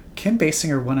 Kim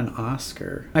Basinger won an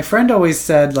Oscar. My friend always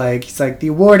said, he's like, the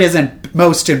award isn't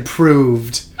most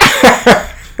improved.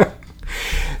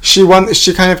 She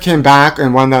kind of came back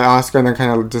and won that Oscar and then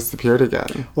kind of disappeared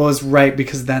again. Well, it's right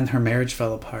because then her marriage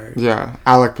fell apart. Yeah.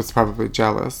 Alec was probably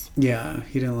jealous. Yeah,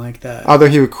 he didn't like that. Although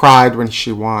he cried when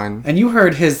she won. And you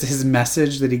heard his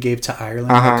message that he gave to Ireland,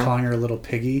 like calling her a little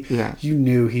piggy. Yeah. You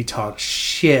knew he talked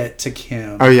shit to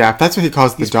Kim. Oh, yeah. That's what he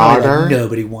calls the daughter. Like,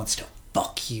 nobody wants to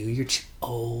fuck you. You're too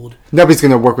old. Nobody's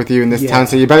going to work with you in this town,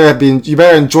 so you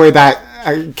better enjoy that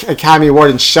Academy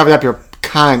Award and shove it up your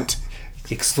cunt.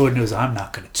 The explorer knows I'm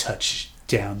not going to touch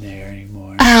down there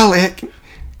anymore. Alec,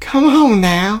 Come on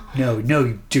now. No,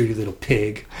 you dirty little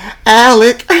pig.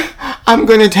 Alec, I'm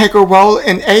going to take a role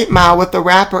in 8 Mile with the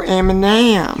rapper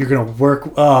Eminem. You're gonna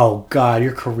work. Oh God,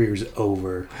 your career's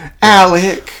over.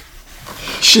 Alec.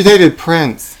 She dated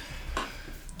Prince.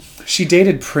 She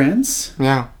dated Prince?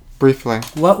 Yeah, briefly.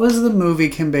 What was the movie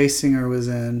Kim Basinger was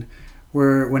in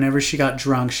where whenever she got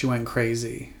drunk, she went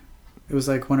crazy? It was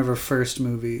like one of her first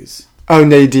movies. Oh,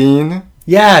 Nadine?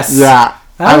 Yes! Yeah.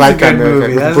 That I was like a that good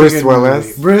movie. That With was a Bruce good Willis.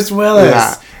 movie. Bruce Willis!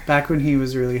 Yeah. Back when he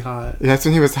was really hot. Yeah, that's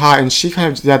when he was hot. And she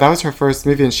kind of, that was her first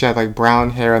movie. And she had like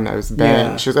brown hair and those bangs.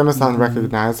 Yeah. She was almost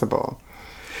unrecognizable.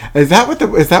 Is that what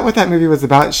that movie was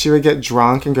about? She would get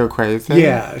drunk and go crazy?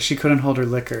 Yeah, she couldn't hold her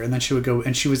liquor, and then she would go,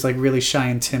 and she was like really shy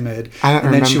and timid, I don't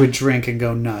and then she remember. would drink and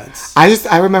go nuts.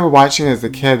 I remember watching it as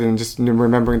a kid and just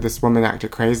remembering this woman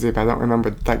acted crazy, but I don't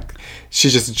remember, like, she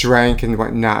just drank and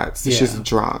went nuts. Yeah. She's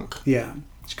drunk. Yeah,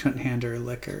 she couldn't hand her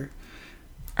liquor.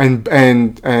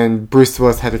 And Bruce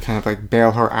Willis had to kind of like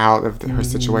bail her out of her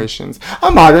situations.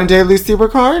 A modern day Lucy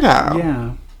Ricardo.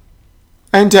 Yeah,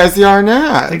 And Desi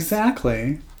Arnaz.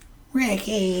 exactly.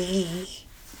 Ricky.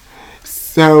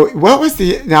 So, what was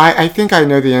now? I think I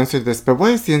know the answer to this, but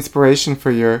what is the inspiration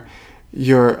for your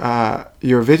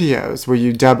videos where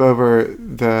you dub over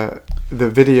the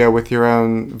video with your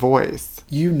own voice?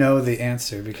 You know the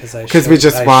answer because We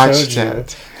just watched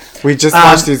it. We just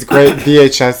watched these great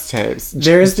VHS tapes.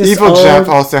 There's this Evil old- Jeff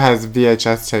also has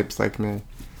VHS tapes like me.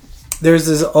 There's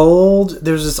this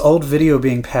old video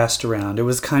being passed around. It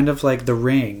was kind of like The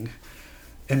Ring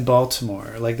in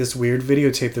Baltimore, like this weird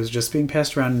videotape that was just being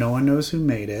passed around. No one knows who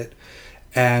made it,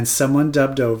 and someone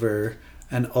dubbed over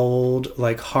an old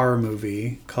like horror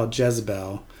movie called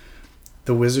Jezebel,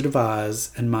 The Wizard of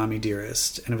Oz, and Mommy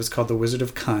Dearest, and it was called The Wizard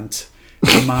of Cunt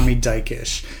and Mommy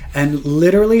Dykish. And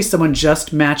literally, someone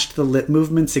just matched the lip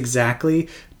movements exactly,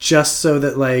 just so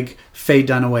that like Faye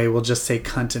Dunaway will just say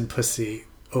cunt and pussy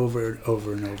over and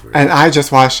over and over. And I just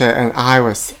watched it, and I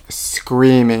was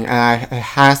screaming. And it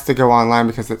has to go online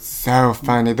because it's so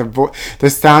funny. The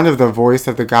sound of the voice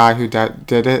of the guy who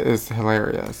did it is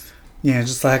hilarious. Yeah,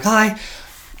 just like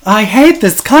I hate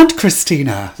this cunt,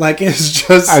 Christina. Like it's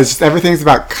just Everything's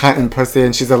about cunt and pussy,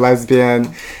 and she's a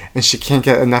lesbian, and she can't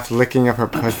get enough licking of her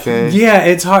pussy. yeah,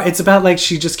 it's hard. It's about like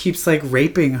she just keeps like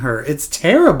raping her. It's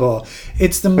terrible.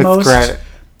 It's the most. Great.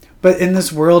 But in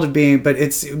this world of being,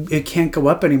 it can't go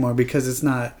up anymore because it's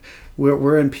not.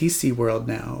 We're in PC world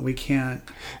now. We can't.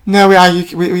 No,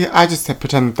 I just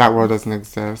pretend that world doesn't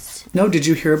exist. No, did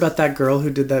you hear about that girl who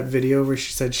did that video where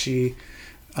she said she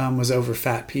was over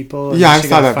fat people? And Yeah, I she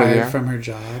saw got that fired video. from her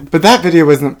job. But that video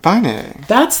wasn't funny.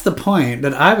 That's the point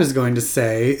that I was going to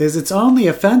say. Is it's only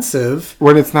offensive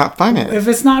When it's not funny. if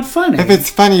it's not funny. If it's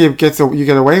funny, you get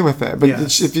away with it. But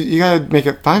Yes. if you gotta make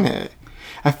it funny.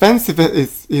 Offensive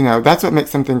is, that's what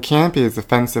makes something campy, is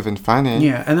offensive and funny.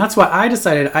 Yeah, and that's why I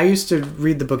decided I used to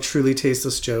read the book Truly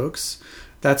Tasteless Jokes.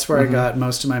 That's where I got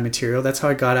most of my material. That's how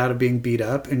I got out of being beat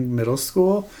up in middle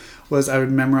school, was I would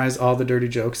memorize all the dirty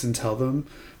jokes and tell them.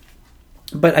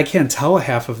 But I can't tell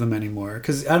half of them anymore.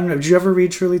 Because, I don't know, did you ever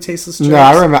read Truly Tasteless Jokes? No,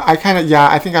 I remember. I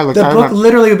think I looked The I book remember.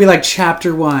 literally would be like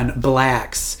Chapter 1,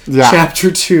 Blacks. Yeah. Chapter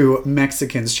 2,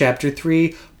 Mexicans. Chapter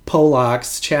 3,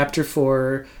 Polacks. Chapter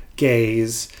 4,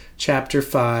 Gays. Chapter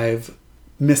 5,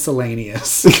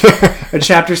 Miscellaneous. And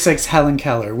Chapter 6, Helen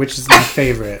Keller, which is my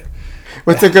favorite.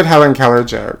 What's a good Helen Keller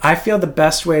joke? I feel the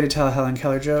best way to tell a Helen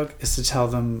Keller joke is to tell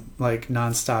them like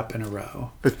nonstop in a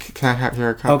row. Can I hear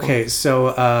a couple? Okay,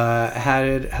 so how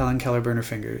did Helen Keller burn her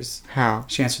fingers? How?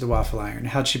 She answered the waffle iron.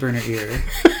 How'd she burn her ear?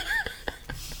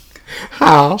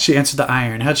 How? She answered the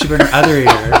iron. How'd she burn her other ear?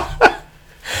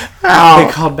 How?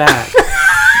 They called back.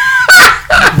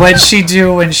 What'd she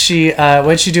do when she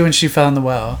fell in the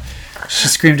well? She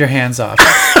screamed her hands off.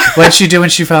 What'd she do when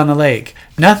she fell in the lake?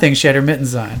 Nothing. She had her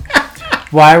mittens on.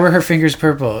 Why were her fingers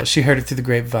purple? She heard it through the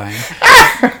grapevine.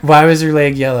 Why was her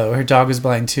leg yellow? Her dog was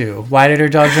blind too. Why did her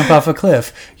dog jump off a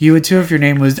cliff? You would too if your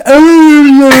name was...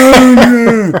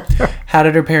 How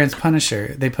did her parents punish her?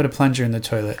 They put a plunger in the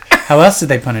toilet. How else did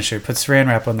they punish her? Put saran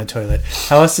wrap on the toilet.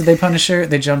 How else did they punish her?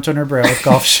 They jumped on her bra with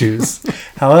golf shoes.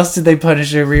 How else did they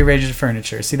punish her? Rearranged the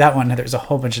furniture. See, that one, there's a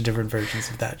whole bunch of different versions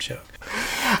of that joke.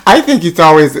 I think it's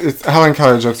Helen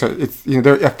Keller jokes are,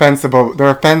 they're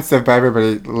offensive, but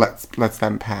everybody lets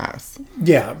them pass.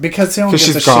 Yeah, because no one gives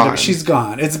she's a gone. shit. She's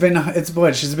gone. She's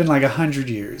been like 100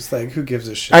 years. Like, who gives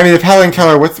a shit? I mean, if Helen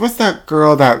Keller, what's that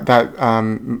girl that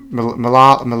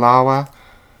Malawa?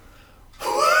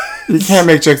 You can't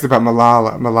make jokes about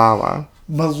Malawa.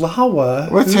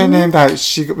 Malawa? What's her name? That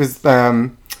she was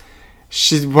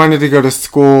she wanted to go to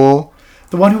school.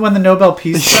 The one who won the Nobel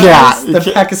Peace Prize? Yeah, The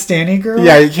Pakistani girl?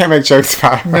 Yeah, you can't make jokes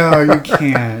about her. No, you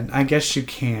can't. I guess you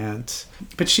can't.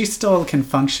 But she still can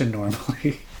function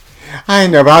normally. I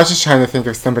know, but I was just trying to think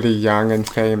of somebody young and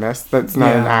famous that's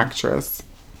not an Yeah. actress.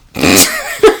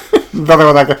 The other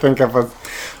one I could think of was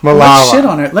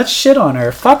Malala. Let's shit on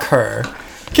her. Fuck her.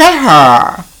 Get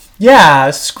her! Yeah,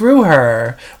 screw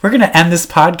her. We're gonna end this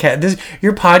podcast.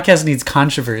 Your podcast needs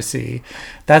controversy.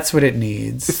 That's what it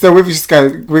needs. So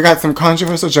we got some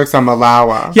controversial jokes on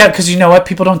Malala. Yeah, because you know what?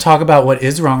 People don't talk about what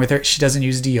is wrong with her. She doesn't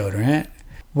use deodorant.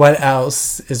 What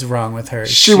else is wrong with her?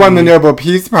 She won the Nobel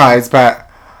Peace Prize, but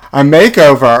a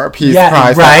makeover Peace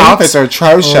Prize. Right. The outfits are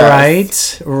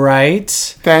atrocious. Right.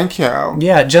 Thank you.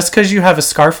 Yeah, just because you have a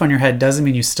scarf on your head doesn't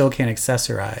mean you still can't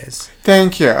accessorize.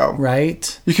 Thank you.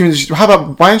 Right? You can. How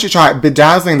about? Why don't you try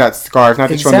bedazzling that scarf? Not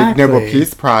that you won the Nobel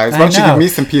Peace Prize. Why don't you give me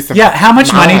some peace of Yeah, how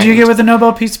much money do you mind? get with the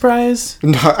Nobel Peace Prize?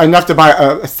 Enough to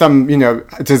buy some,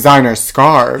 designer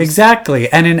scarves. Exactly.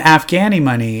 And in Afghani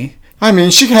money. I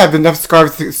mean, she could have enough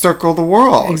scarves to circle the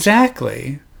world.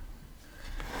 Exactly.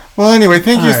 Well, anyway,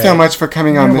 thank you All so right. much for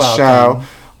coming on You're the welcome. show.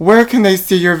 Where can they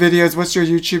see your videos? What's your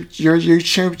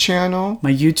YouTube channel?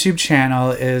 My YouTube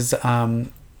channel is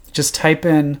just type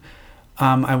in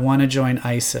I want to join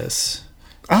ISIS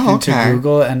Oh, into okay.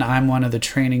 Google, and I'm one of the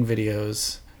training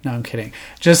videos. No, I'm kidding.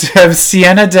 Just have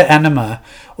Sienna de Enema,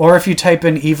 or if you type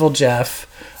in Evil Jeff.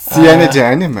 Sienna de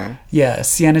Enema. Yeah,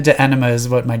 Sienna de Enema is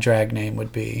what my drag name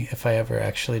would be if I ever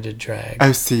actually did drag.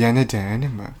 Oh, Sienna de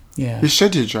Enema. Yeah. You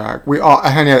should do drag.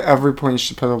 Honey, at every point you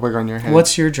should put a wig on your head.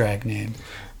 What's your drag name?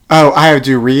 Oh, I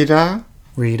do Rita.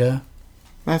 Rita?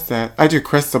 That's it. I do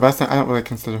Crystal, but I don't really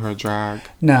consider her a drag.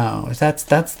 No, that's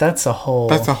a whole.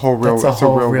 That's a whole real. That's a it's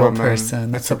whole real woman.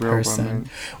 person. That's a real person. woman.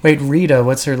 Wait, Rita.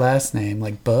 What's her last name?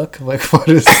 Like Book? Like what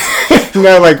is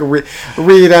No, like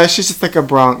Rita. She's just like a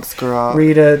Bronx girl.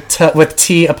 Rita with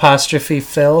T apostrophe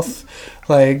filth?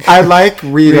 Like I like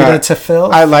Rita. Rita to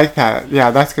filth. I like that. Yeah,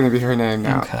 that's going to be her name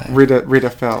now. Okay. Rita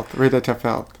Filth. Rita to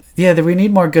Filth. Yeah, we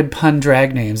need more good pun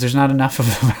drag names. There's not enough of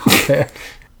them out there.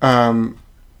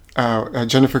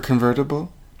 Jennifer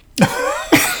Convertible.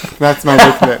 That's my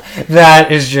nickname.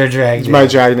 That is your drag name. My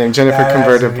drag name, Jennifer That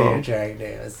has to be Convertible. your drag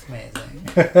name. It's amazing.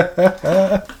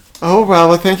 Oh,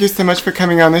 well, thank you so much for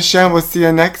coming on the show. We'll see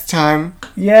you next time.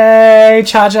 Yay!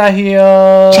 Cha-cha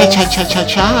heel. Cha cha cha cha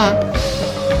cha.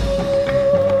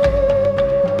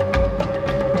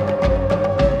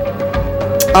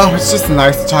 Oh, it's just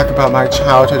nice to talk about my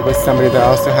childhood with somebody that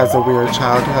also has a weird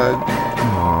childhood.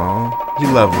 Aw, you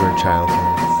love weird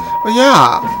childhoods. Well,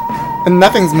 yeah. And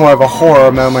nothing's more of a horror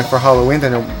moment for Halloween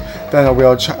than a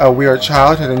weird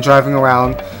childhood and driving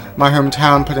around my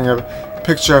hometown putting a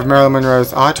picture of Marilyn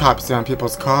Monroe's autopsy on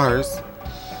people's cars.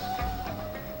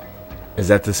 Is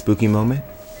that the spooky moment?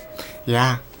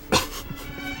 Yeah.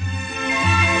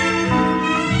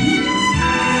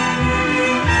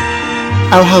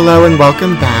 Oh, hello and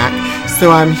welcome back.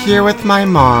 So I'm here with my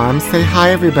mom. Say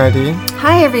hi, everybody.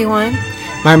 Hi, everyone.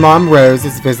 My mom, Rose,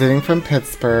 is visiting from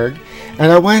Pittsburgh, and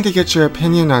I wanted to get your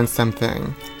opinion on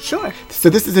something. Sure. So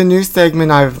this is a new segment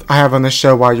I have on the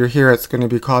show while you're here. It's going to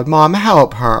be called Mom,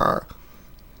 Help Her.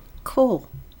 Cool.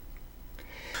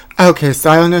 Okay, so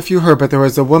I don't know if you heard, but there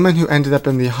was a woman who ended up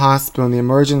in the hospital in the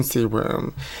emergency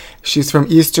room. She's from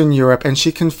Eastern Europe, and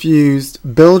she confused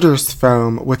builder's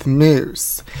foam with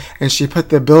mousse. And she put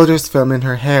the builder's foam in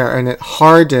her hair, and it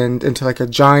hardened into like a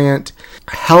giant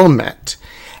helmet.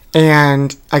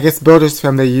 And I guess builder's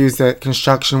foam, they use it,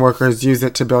 construction workers use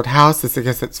it to build houses. I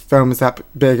guess it foams up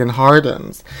big and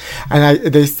hardens. And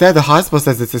they said, the hospital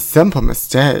says it's a simple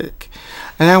mistake.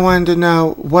 And I wanted to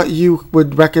know what you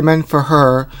would recommend for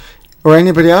her or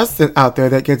anybody else out there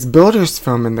that gets builder's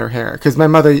foam in their hair. Because my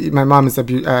mom is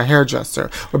a hairdresser.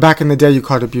 Or back in the day, you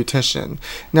called it a beautician.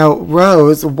 Now,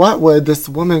 Rose, what would this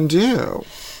woman do?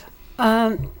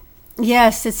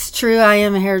 Yes, it's true. I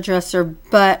am a hairdresser,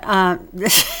 but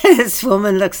this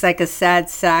woman looks like a sad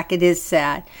sack. It is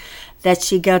sad that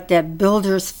she got that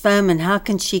builder's foam, and how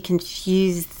can she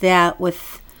confuse that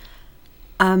with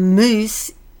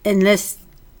mousse unless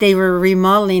they were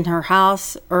remodeling her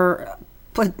house or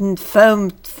putting foam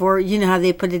for, you know how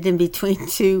they put it in between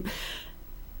two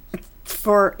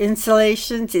for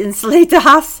insulation to insulate the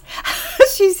house.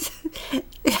 She's...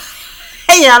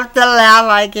 You have to laugh,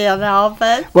 I can't help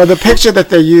it. Well, the picture that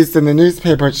they used in the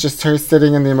newspaper, it's just her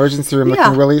sitting in the emergency room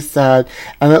looking really sad.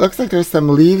 And it looks like there's some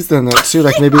leaves in it, too.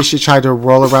 Like maybe she tried to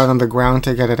roll around on the ground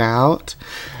to get it out.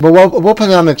 But we'll put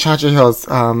it on the Cha-Cha Hills,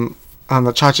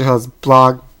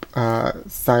 blog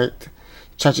site,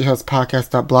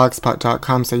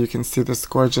 ChachiHillsPodcast.blogspot.com so you can see this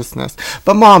gorgeousness.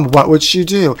 But Mom, what would she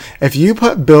do? If you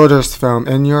put builder's foam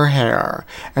in your hair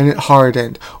and it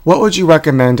hardened, what would you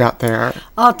recommend out there?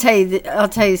 I'll tell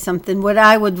you something. What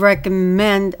I would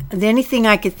recommend, the only thing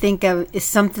I could think of is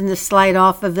something to slide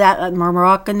off of that, like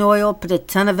Moroccan oil, put a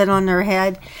ton of it on her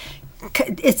head.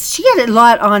 She had a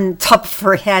lot on top of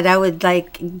her head. I would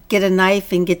get a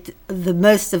knife and get the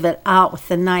most of it out with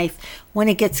the knife. When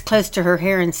it gets close to her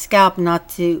hair and scalp, not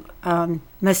to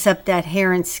mess up that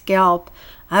hair and scalp,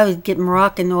 I would get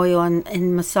Moroccan oil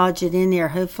and massage it in there,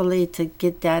 hopefully to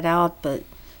get that out. But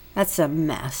that's a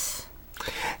mess.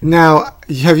 Now,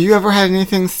 have you ever had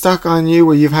anything stuck on you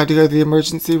where you've had to go to the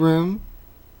emergency room?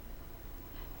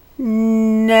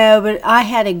 No, but I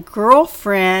had a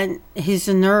girlfriend who's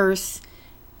a nurse,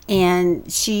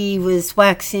 and she was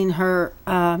waxing her,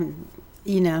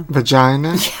 Vagina?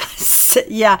 Yes,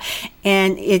 yeah,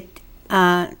 and it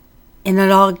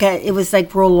all it was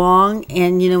like real long,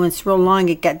 and when it's real long,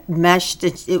 it got meshed,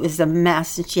 and it was a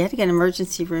mess, and she had to get an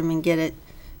emergency room and get it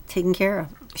taken care of.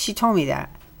 She told me that.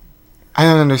 I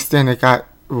don't understand.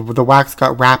 The wax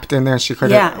got wrapped in there and she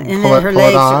couldn't pull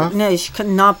it off? No, she could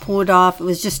not pull it off. It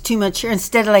was just too much hair.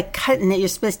 Instead of cutting it, you're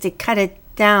supposed to cut it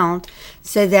down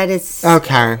so that it's...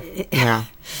 Okay, yeah.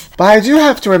 But I do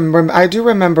have to remember, I do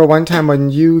remember one time when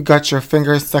you got your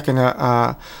finger stuck in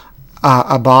a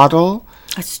bottle.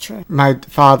 That's true. My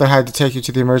father had to take you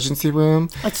to the emergency room.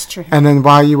 That's true. And then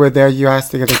while you were there, you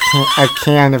asked to get a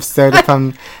can of soda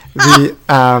from the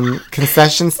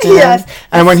concession stand. Yes,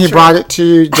 and when he true. brought it to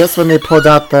you, just when they pulled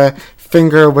out the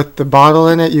finger with the bottle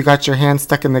in it, you got your hand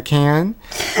stuck in the can.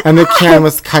 And the can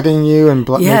was cutting you and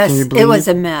making you bleed. Yes, it was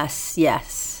a mess,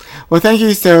 yes. Well, thank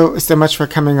you so much for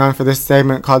coming on for this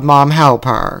segment called Mom Help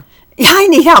Her. I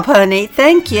need help, honey.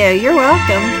 Thank you. You're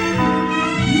welcome.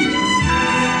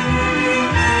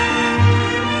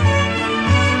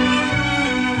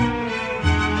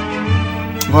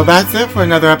 Well, that's it for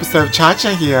another episode of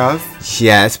Cha-Cha Heels.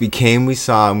 Yes, we came, we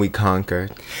saw, and we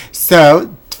conquered.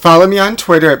 So, follow me on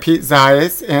Twitter at Pete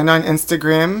Zayas and on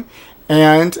Instagram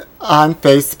and on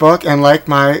Facebook and like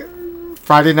my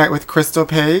Friday Night with Crystal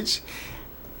page.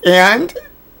 And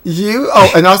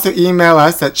and also email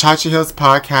us at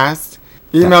ChachaHeelsPodcast.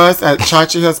 Email us at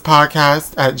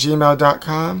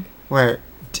ChachaHeelsPodcast@gmail.com. Wait.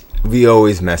 We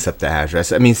always mess up the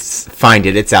address. I mean, find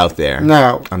it. It's out there.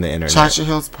 No. On the internet.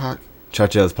 ChachaHeelsPodcast.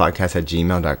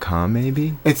 ChachaHeelsPodcast@gmail.com,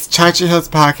 maybe? It's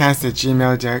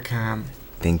ChachaHeelsPodcast@gmail.com.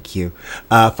 Thank you.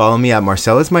 Follow me at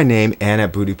Marcel is my name and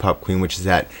at Booty Pop Queen, which is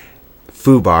at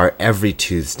FooBar every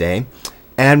Tuesday.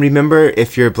 And remember,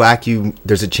 if you're black,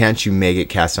 there's a chance you may get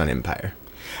cast on Empire.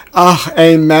 Oh,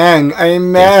 amen.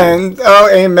 Amen. Oh,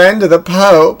 amen to the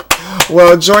Pope.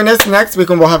 Well, join us next week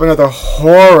and we'll have another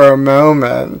horror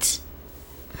moment.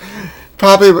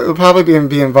 It'll probably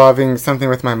be involving something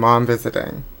with my mom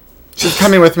visiting. She's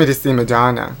coming with me to see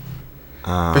Madonna.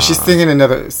 But she's singing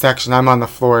another section. I'm on the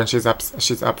floor and she's up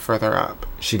further up.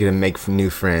 She gonna make new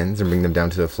friends and bring them down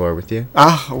to the floor with you?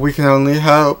 We can only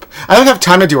hope. I don't have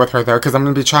time to deal with her though, because I'm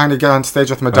gonna be trying to get on stage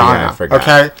with Madonna. Oh, yeah, I forgot.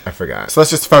 Okay? I forgot. So let's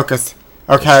just focus.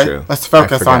 Okay? Let's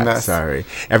focus on this. Sorry.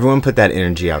 Everyone put that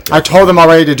energy out there. I told them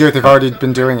already to do it. They've already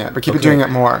been doing it. But keep doing it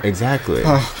more. Exactly.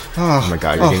 Oh my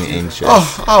God, you're getting anxious.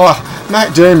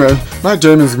 Matt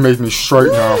Damon's made me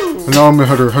straight now. And now I'm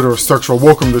heterosexual.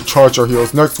 Welcome to Cha-Cha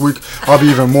Heels. Next week, I'll be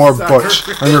even more butch.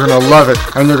 And you're going to love it.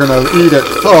 And you're going to eat it.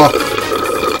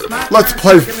 Let's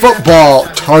play football.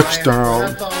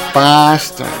 Touchdown.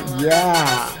 Boston.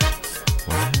 Yeah.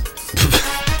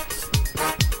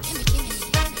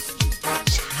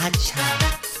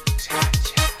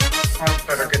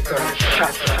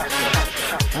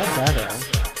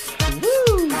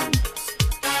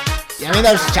 Give me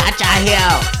those Cha-Cha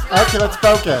Heels. Okay, let's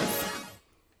focus.